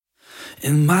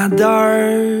In my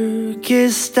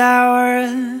darkest hour,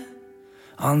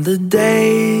 on the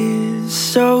days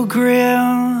so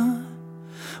grim,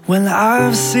 when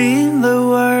I've seen the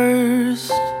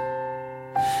worst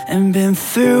and been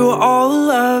through all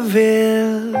of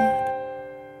it,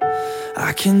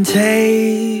 I can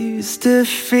taste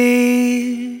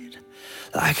defeat.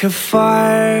 Like a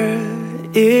fire,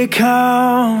 it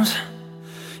comes,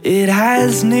 it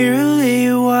has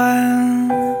nearly won,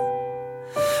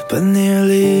 but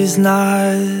nearly's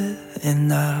not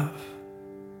enough.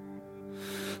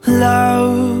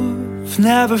 Love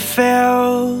never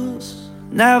fails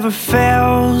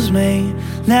me,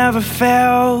 never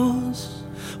fails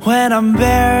when I'm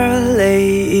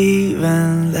barely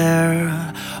even there.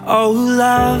 Oh,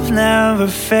 love never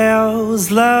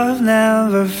fails, love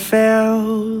never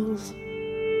fails.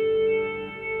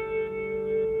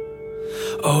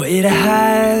 Oh, it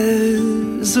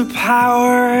has a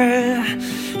power,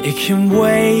 it can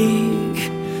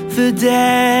wake the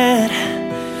dead.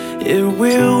 It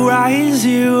will rise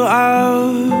you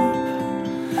up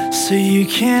so you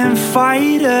can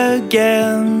fight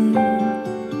again.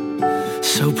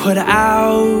 So put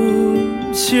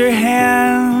out your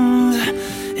hand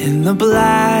in the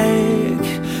black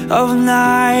of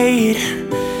night.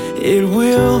 It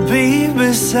will be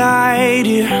beside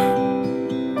you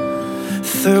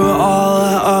through all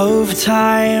of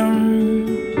time.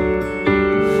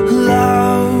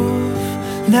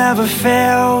 Love never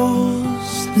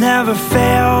fails, never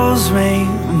fails me,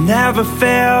 never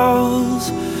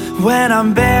fails when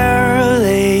I'm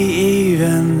barely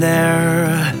even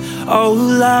there. Oh,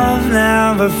 love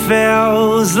never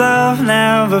fails, love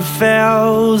never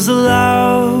fails,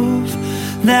 love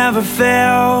never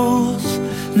fails,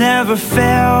 never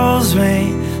fails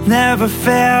me, never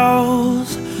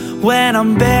fails when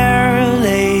I'm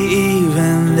barely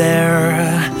even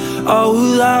there. Oh,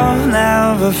 love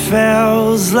never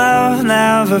fails, love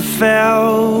never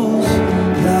fails.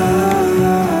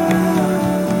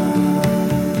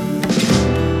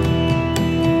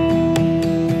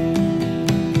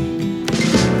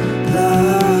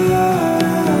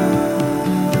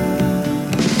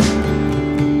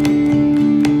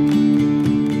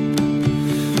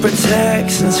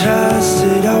 Protects and trusts,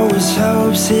 it always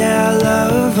hopes, yeah,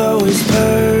 love always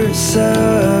perseveres.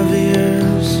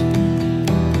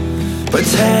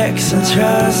 Protects and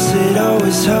trusts, it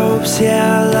always hopes,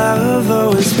 yeah, love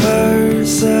always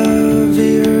perseveres.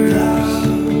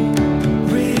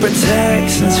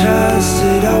 Protects and trusts,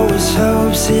 it always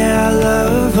hopes, yeah,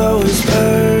 love always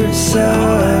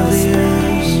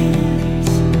perseveres.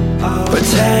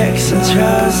 Protects and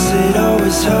trusts, it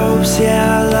always hopes,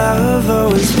 yeah, love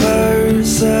always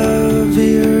perseveres.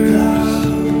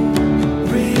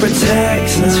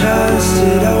 Protects and trusts,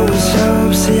 it always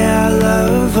hopes, yeah,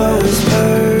 love always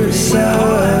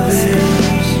perseveres.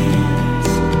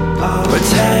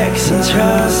 Protects and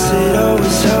trusts, it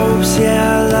always hopes,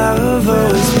 yeah, love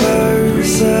always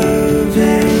perseveres.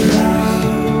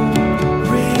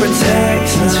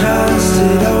 Protects and trusts,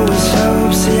 it always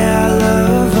hopes, yeah,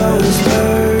 love always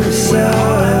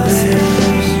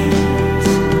perseveres.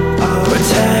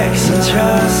 Protects and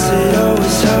trusts, it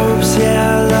always hopes,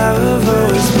 yeah, love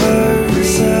always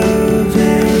perseveres.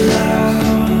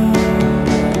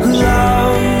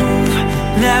 Love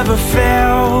never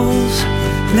fails,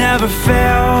 never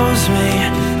fails me,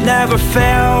 never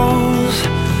fails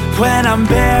when I'm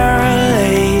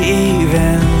barely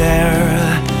even there.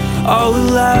 Oh,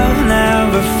 love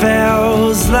never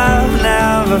fails, love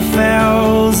never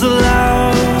fails,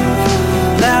 love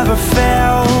never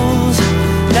fails,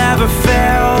 never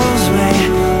fails me,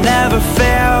 never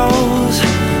fails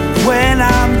when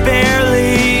I'm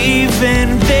barely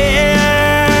even there.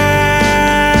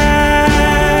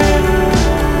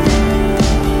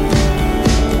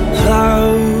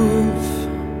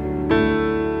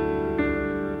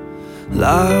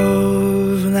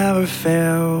 Love never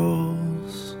fails.